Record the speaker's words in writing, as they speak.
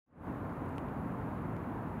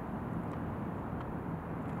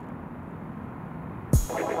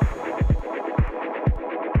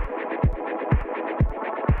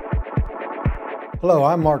Hello,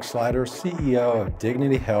 I'm Mark Slider, CEO of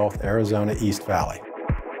Dignity Health, Arizona East Valley.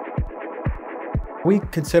 We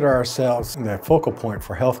consider ourselves the focal point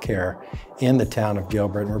for healthcare in the town of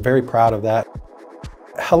Gilbert, and we're very proud of that.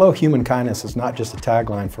 Hello, human kindness is not just a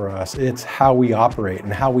tagline for us, it's how we operate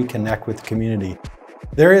and how we connect with the community.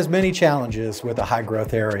 There is many challenges with a high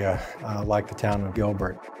growth area like the town of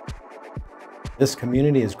Gilbert. This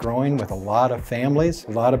community is growing with a lot of families,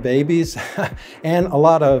 a lot of babies, and a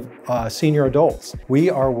lot of senior adults. We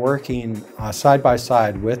are working side by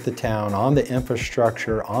side with the town on the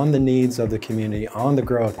infrastructure, on the needs of the community, on the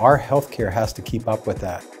growth. Our healthcare has to keep up with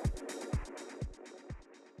that.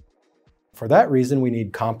 For that reason, we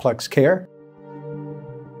need complex care.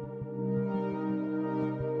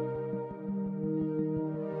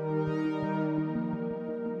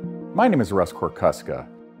 My name is Russ Korkuska.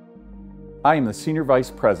 I am the Senior Vice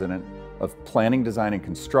President of Planning, Design, and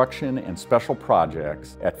Construction and Special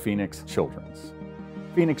Projects at Phoenix Children's.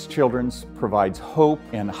 Phoenix Children's provides hope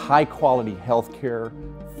and high-quality health care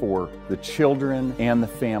for the children and the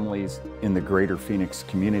families in the greater Phoenix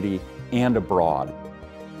community and abroad.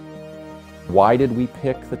 Why did we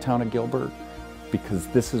pick the town of Gilbert? Because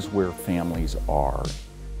this is where families are.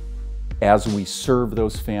 As we serve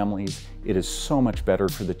those families, it is so much better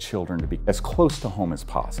for the children to be as close to home as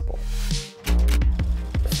possible.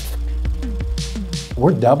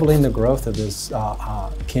 We're doubling the growth of this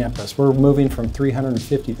campus. We're moving from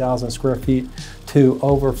 350,000 square feet to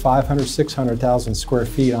over 500, 600,000 square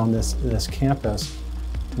feet on this campus.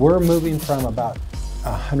 We're moving from about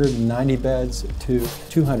 190 beds to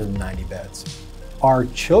 290 beds. Our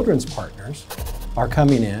children's partners are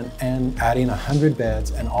coming in and adding 100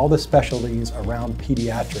 beds and all the specialties around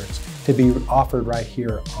pediatrics to be offered right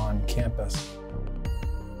here on campus.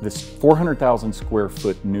 This 400,000 square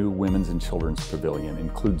foot new Women's and Children's Pavilion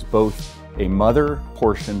includes both a mother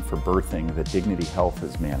portion for birthing that Dignity Health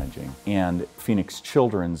is managing, and Phoenix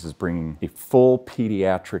Children's is bringing a full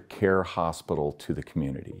pediatric care hospital to the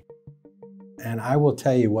community. And I will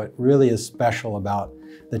tell you what really is special about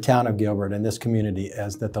the town of Gilbert and this community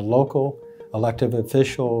is that the local elected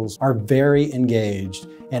officials are very engaged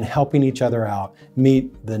in helping each other out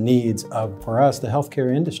meet the needs of, for us, the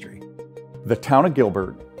healthcare industry. The town of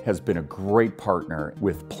Gilbert has been a great partner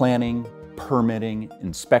with planning, permitting,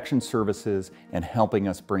 inspection services, and helping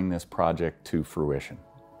us bring this project to fruition.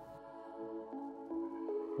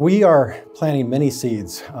 We are planting many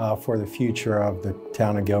seeds for the future of the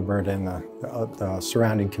town of Gilbert and the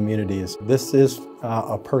surrounding communities. This is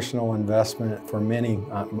a personal investment for many,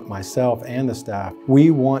 myself and the staff. We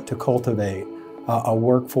want to cultivate a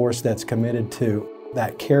workforce that's committed to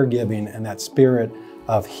that caregiving and that spirit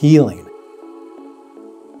of healing.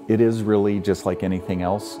 It is really, just like anything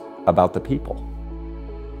else, about the people.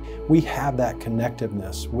 We have that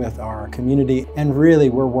connectiveness with our community, and really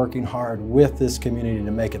we're working hard with this community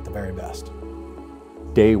to make it the very best.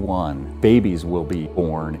 Day one, babies will be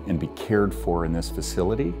born and be cared for in this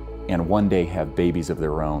facility, and one day have babies of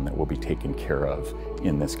their own that will be taken care of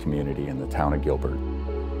in this community in the town of Gilbert.